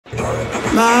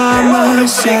Mama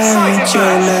said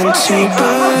you're meant to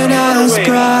burn as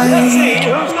bright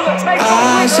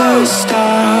as a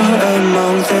star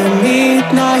among the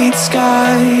midnight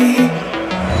sky.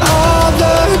 All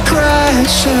the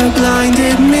pressure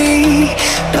blinded me,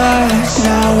 but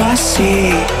now I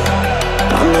see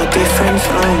I'm no different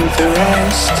from the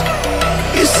rest.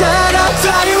 You said I'd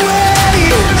fly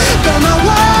away, but my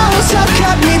walls have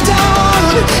kept me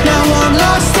down. Now I'm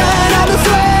lost and I'm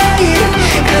afraid,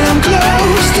 and I'm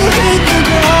close to hit the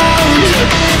ground.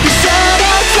 You said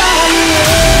I'd fly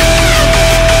away,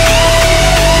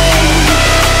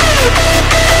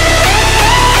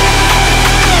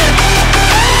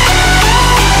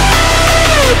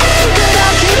 but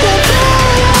I'll keep on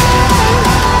flying.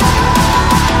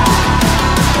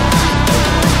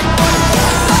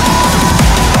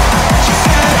 She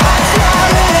said I'd fly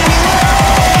anyway,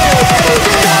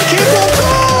 but I'll keep on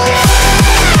flying.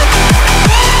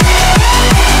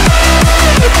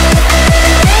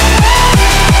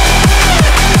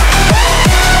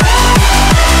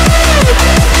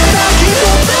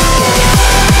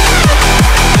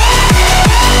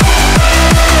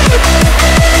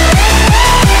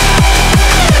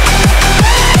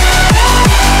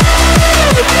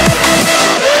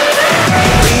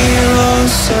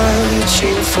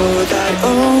 For that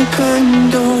open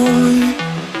door,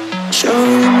 show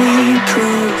me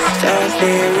proof that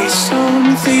there is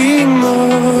something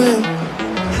more.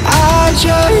 I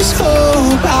just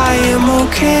hope I am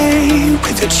okay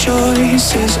with the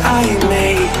choices I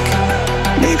make.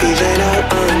 Maybe then I'll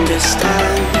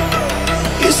understand.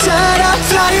 You said I'd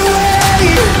fly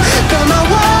away, but my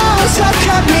walls have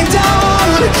kept me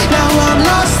down. Now I'm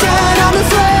lost and I'm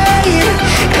afraid,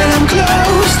 and I'm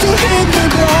close to hit the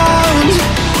ground.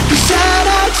 You said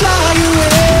I'd fly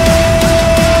away,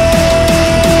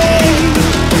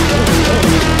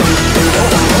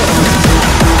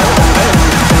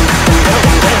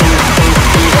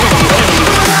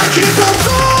 but I keep on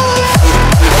falling.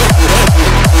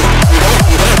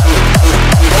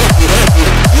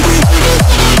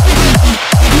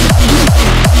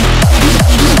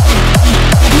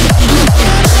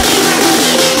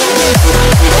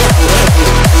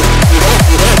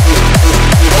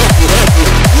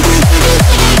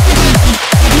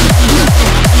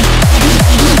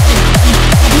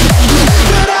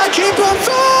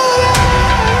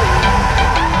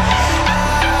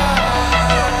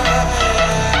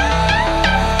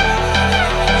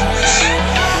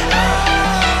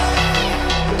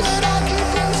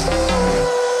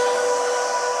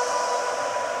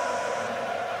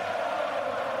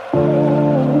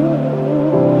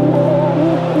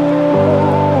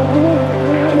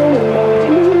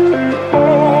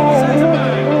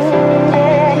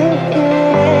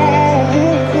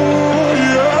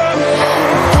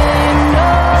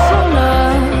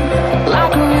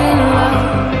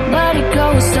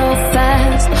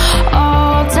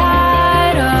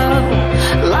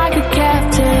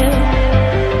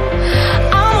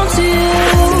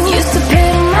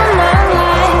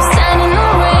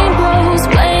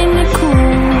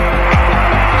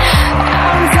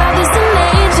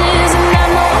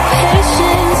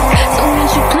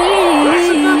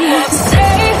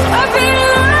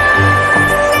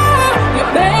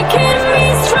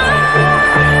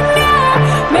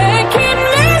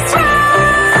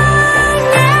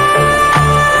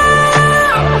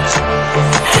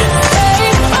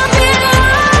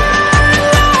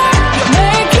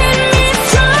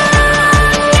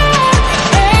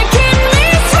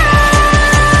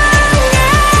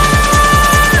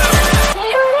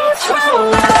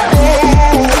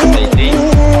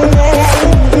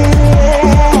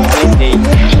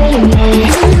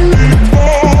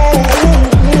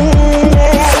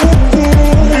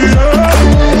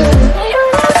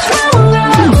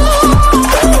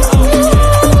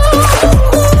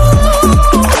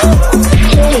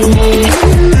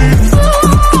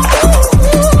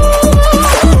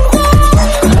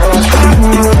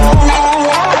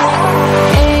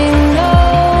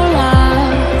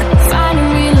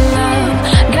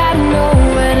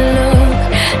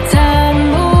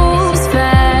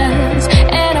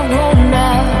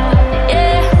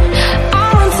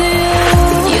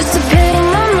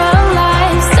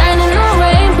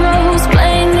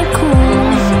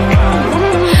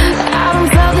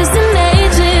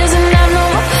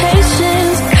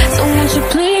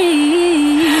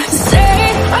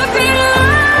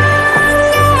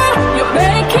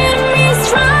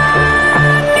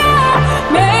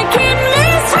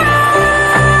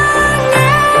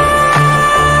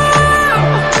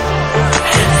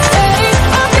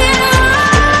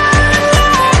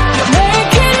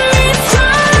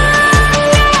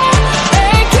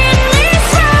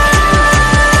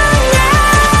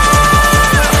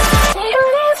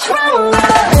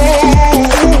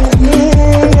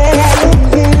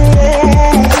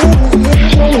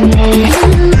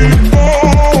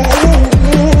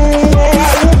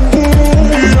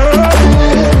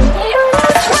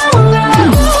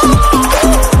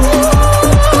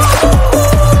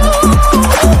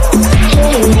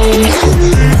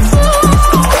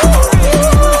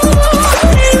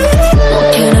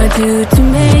 to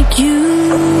make you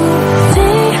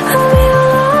stay a little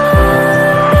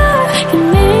longer. You're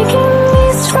making me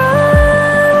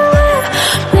stronger,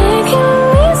 making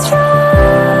me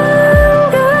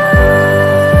stronger.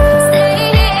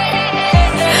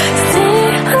 Stay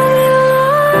a little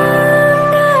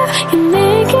longer. You're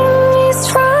making me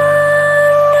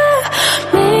stronger,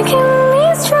 making me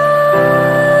stronger.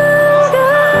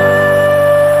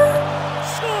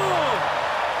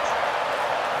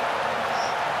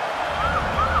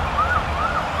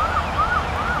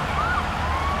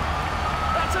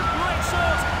 That's a great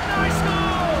shot. Nice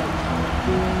goal.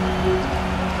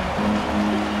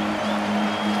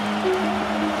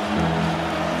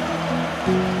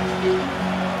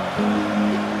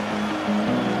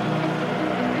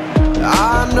 I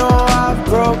know I've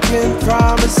broken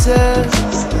promises.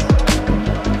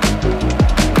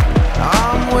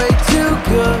 I'm way too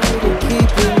good at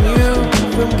keeping you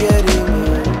from getting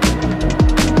in.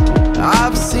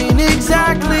 I've seen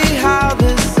exactly how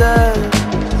this ends.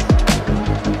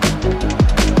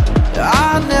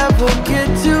 I never get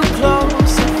too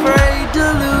close, afraid to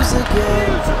lose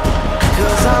again.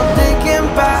 'Cause I'm thinking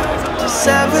back to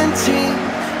 17,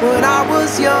 when I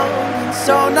was young and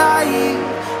so naive,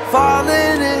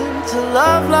 falling into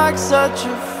love like such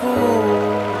a fool.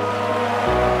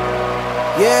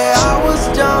 Yeah, I was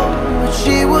dumb, but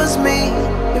she was me.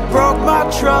 It broke my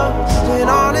trust, and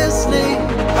honestly,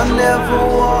 I never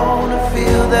wanna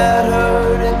feel that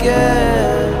hurt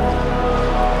again.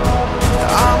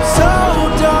 I'm so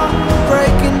done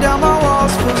breaking down my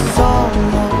walls for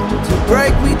someone to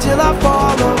break me till I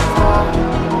fall apart.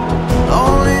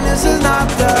 Loneliness is not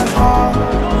that hard.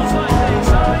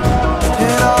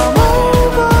 And I'm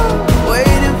over,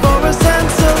 waiting for a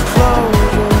sense of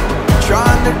closure,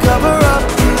 trying to cover up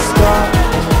these scars,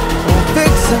 won't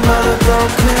fix another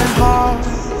broken heart.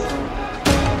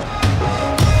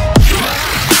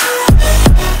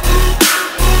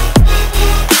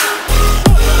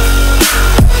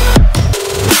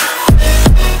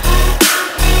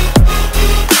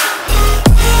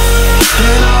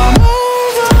 And I'm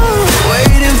over,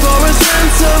 waiting for a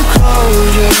sense of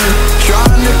closure,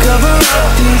 trying to cover up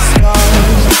these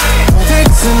scars, won't fix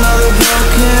another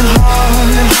broken heart.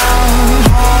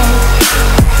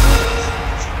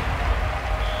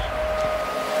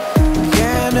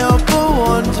 Can't help but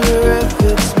wonder if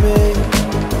it's me.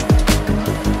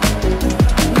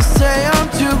 You say I'm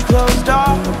too closed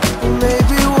off,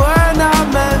 maybe we're not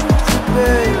meant to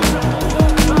be.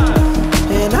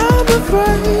 And I'm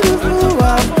afraid of who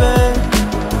I've been.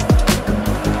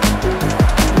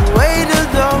 The weight of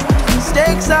those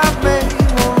mistakes I've made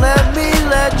won't let me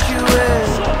let you in.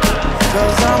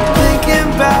 'Cause I'm thinking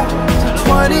back to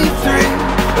 23,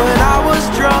 when I was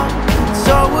drunk, and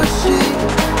so was she.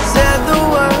 Said the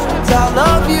words I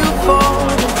love you for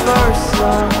the first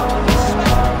time.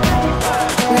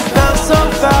 We felt so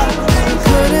fast we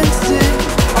couldn't see.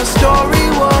 Our story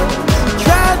was a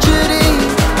tragedy.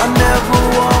 I never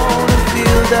wanna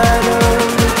feel that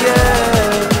hurt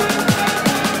again.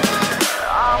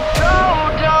 I'm so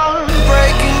done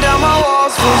breaking down my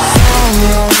walls for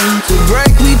someone to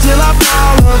break me till I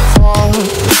fall apart.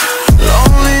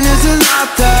 Loneliness is not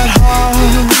that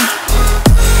hard.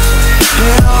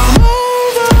 And I'm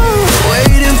over,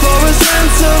 waiting for a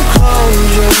sense of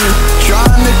closure,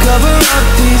 trying to cover up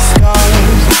these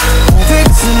scars, won't fix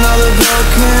another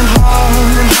broken heart.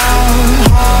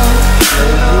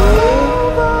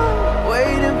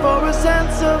 Waiting for a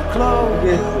sense of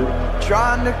closure,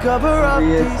 trying to cover up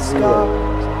these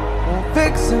scars, won't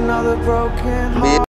fix another broken heart.